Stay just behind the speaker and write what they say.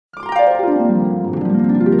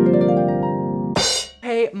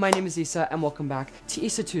Hey, my name is Issa, and welcome back to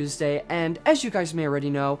Issa Tuesday, and as you guys may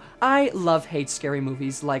already know, I hate scary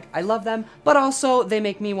movies. Like, I love them, but also they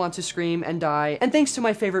make me want to scream and die, and thanks to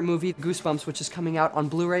my favorite movie, Goosebumps, which is coming out on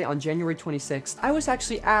Blu-ray on January 26th, I was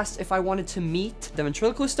actually asked if I wanted to meet the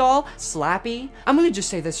ventriloquist doll, Slappy. I'm gonna just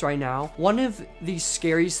say this right now, one of the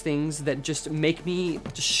scariest things that just make me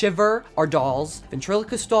just shiver are dolls,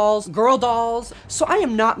 ventriloquist dolls, girl dolls, so I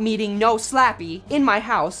am not meeting no Slappy in my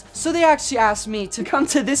house, so they actually asked me to come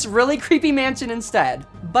to this really creepy mansion instead.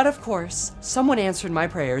 But of course, someone answered my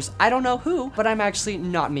prayers. I don't know who, but I'm actually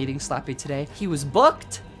not meeting Slappy today. He was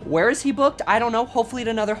booked. Where is he booked? I don't know. Hopefully at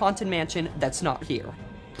another haunted mansion that's not here.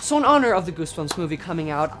 So in honor of the Goosebumps movie coming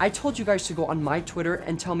out, I told you guys to go on my Twitter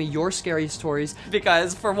and tell me your scariest stories,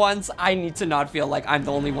 because for once, I need to not feel like I'm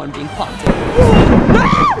the only one being haunted.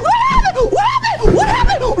 What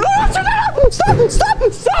happened? Stop!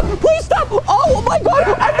 Stop! Stop! Please stop! Oh my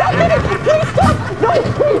god! I'm not kidding! Please stop! No,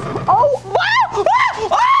 please! Oh! Ah!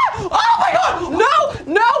 Ah! Oh my god! No!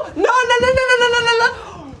 No! No! No! No! No! No!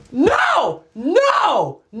 No! No!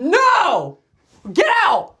 No! No! Get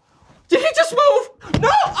out! Did he just move? No!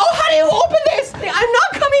 Oh, how do you open this? I'm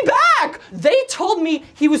not coming back! They told me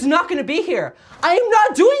he was not gonna be here. I am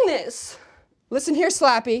not doing this. Listen here,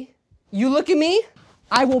 Slappy. You look at me,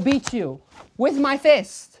 I will beat you with my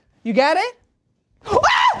fist. You get it? Ah!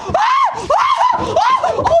 Ah!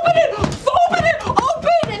 Ah! Open it! Open it!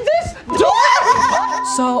 Open this door!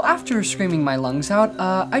 So after screaming my lungs out,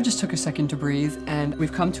 I just took a second to breathe, and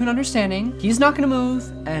we've come to an understanding. He's not gonna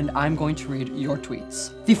move, and I'm going to read your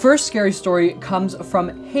tweets. The first scary story comes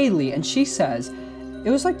from Haley, and she says,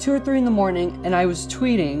 it was like 2 or 3 in the morning, and I was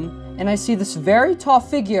tweeting, and I see this very tall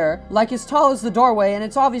figure, like as tall as the doorway, and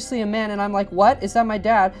it's obviously a man, and I'm like, what? Is that my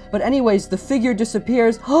dad? But anyways, the figure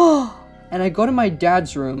disappears. And I go to my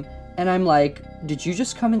dad's room, and I'm like, did you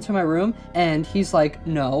just come into my room? And he's like,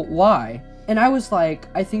 no, why? And I was like,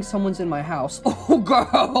 I think someone's in my house. Oh,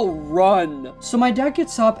 girl, run. So my dad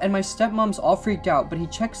gets up, and my stepmom's all freaked out, but he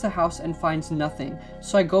checks the house and finds nothing.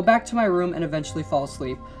 So I go back to my room and eventually fall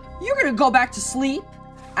asleep. You're gonna go back to sleep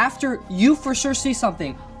after you for sure see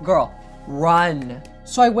something. Girl, run.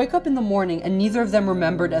 So I wake up in the morning, and neither of them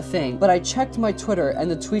remembered a thing, but I checked my Twitter, and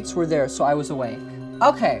the tweets were there, so I was awake.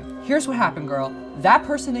 Okay, here's what happened, girl. That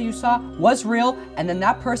person that you saw was real, and then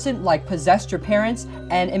that person, like, possessed your parents,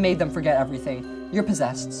 and it made them forget everything. You're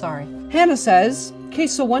possessed, sorry. Hannah says, okay,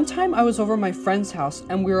 so one time I was over at my friend's house,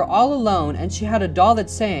 and we were all alone, and she had a doll that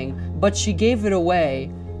sang, but she gave it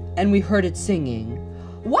away, and we heard it singing.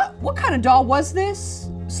 What kind of doll was this?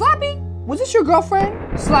 Slappy? Was this your girlfriend?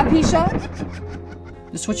 Slappisha?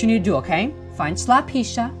 This is what you need to do, okay? Find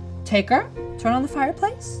Slappisha, take her, turn on the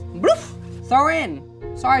fireplace, bloof, throw her in.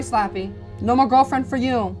 Sorry, Slappy. No more girlfriend for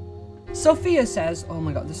you. Sophia says, oh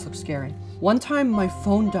my god, this looks scary. One time my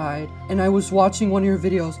phone died and I was watching one of your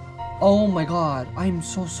videos. Oh my god, I'm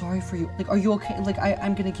so sorry for you. Like, are you okay? Like,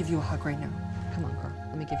 I'm gonna give you a hug right now. Come on, girl,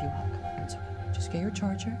 let me give you a hug. It's okay. Just get your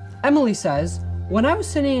charger. Emily says, when I was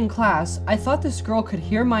sitting in class, I thought this girl could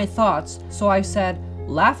hear my thoughts, so I said,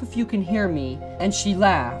 laugh if you can hear me, and she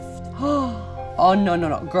laughed. Oh,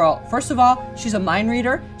 no, girl. First of all, she's a mind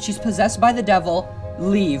reader. She's possessed by the devil.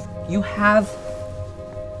 Leave. You have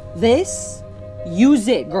this. Use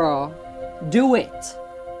it, girl. Do it.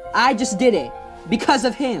 I just did it because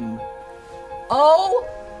of him.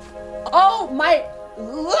 Oh my.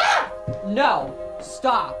 No,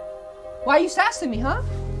 stop. Why are you sassing me, huh?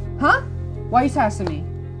 Why are you sassing me?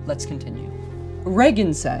 Let's continue.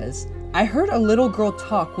 Reagan says, I heard a little girl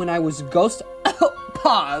talk when I was ghost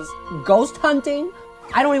hunting?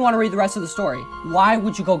 I don't even want to read the rest of the story. Why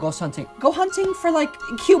would you go ghost hunting? Go hunting for, like,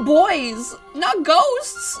 cute boys, not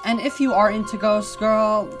ghosts. And if you are into ghosts,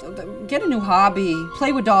 girl, get a new hobby.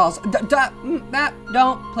 Play with dolls.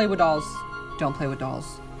 Don't play with dolls. Don't play with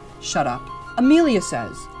dolls. Shut up. Amelia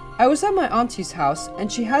says, I was at my auntie's house,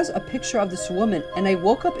 and she has a picture of this woman, and I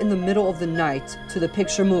woke up in the middle of the night to the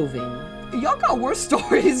picture moving. Y'all got worse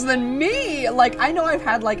stories than me. Like, I know I've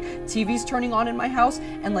had, like, TVs turning on in my house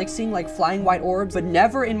and, like, seeing, like, flying white orbs, but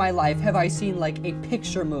never in my life have I seen, like, a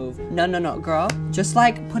picture move. No, girl. Just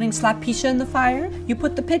like putting Slappisha in the fire, you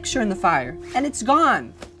put the picture in the fire, and it's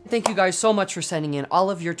gone. Thank you guys so much for sending in all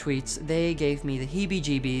of your tweets. They gave me the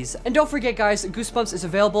heebie-jeebies. And don't forget, guys, Goosebumps is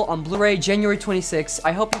available on Blu-ray January 26th.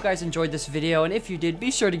 I hope you guys enjoyed this video, and if you did,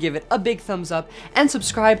 be sure to give it a big thumbs up and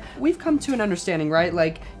subscribe. We've come to an understanding, right?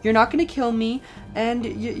 Like, you're not gonna kill me, and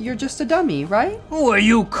you're just a dummy, right? Who are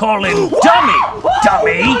you calling dummy?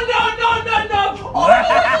 Dummy? No! Oh,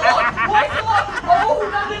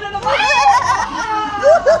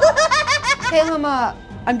 no! Hey, Mama.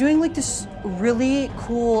 I'm doing like this really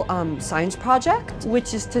cool science project,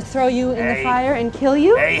 which is to throw you in the fire and kill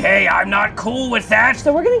you. Hey, I'm not cool with that.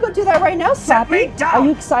 So we're gonna go do that right now, Set me Slappy. down. Are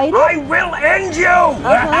you excited? I will end you.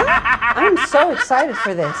 I'm so excited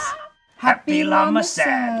for this. Happy llama,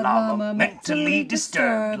 sad llama, mentally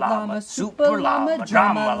disturbed llama, super llama,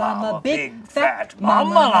 drama llama, big fat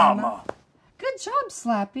mama llama. Good job,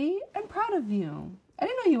 Slappy. I'm proud of you. I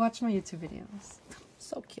didn't know you watched my YouTube videos.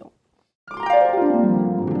 So cute.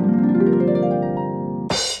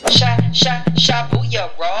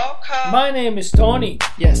 My name is Tony.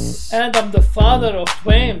 Yes. And I'm the father of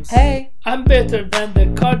twaimz. Hey. I'm better than the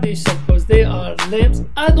Kardashians because they are limbs.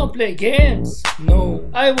 I don't play games. No.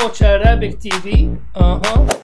 I watch Arabic TV.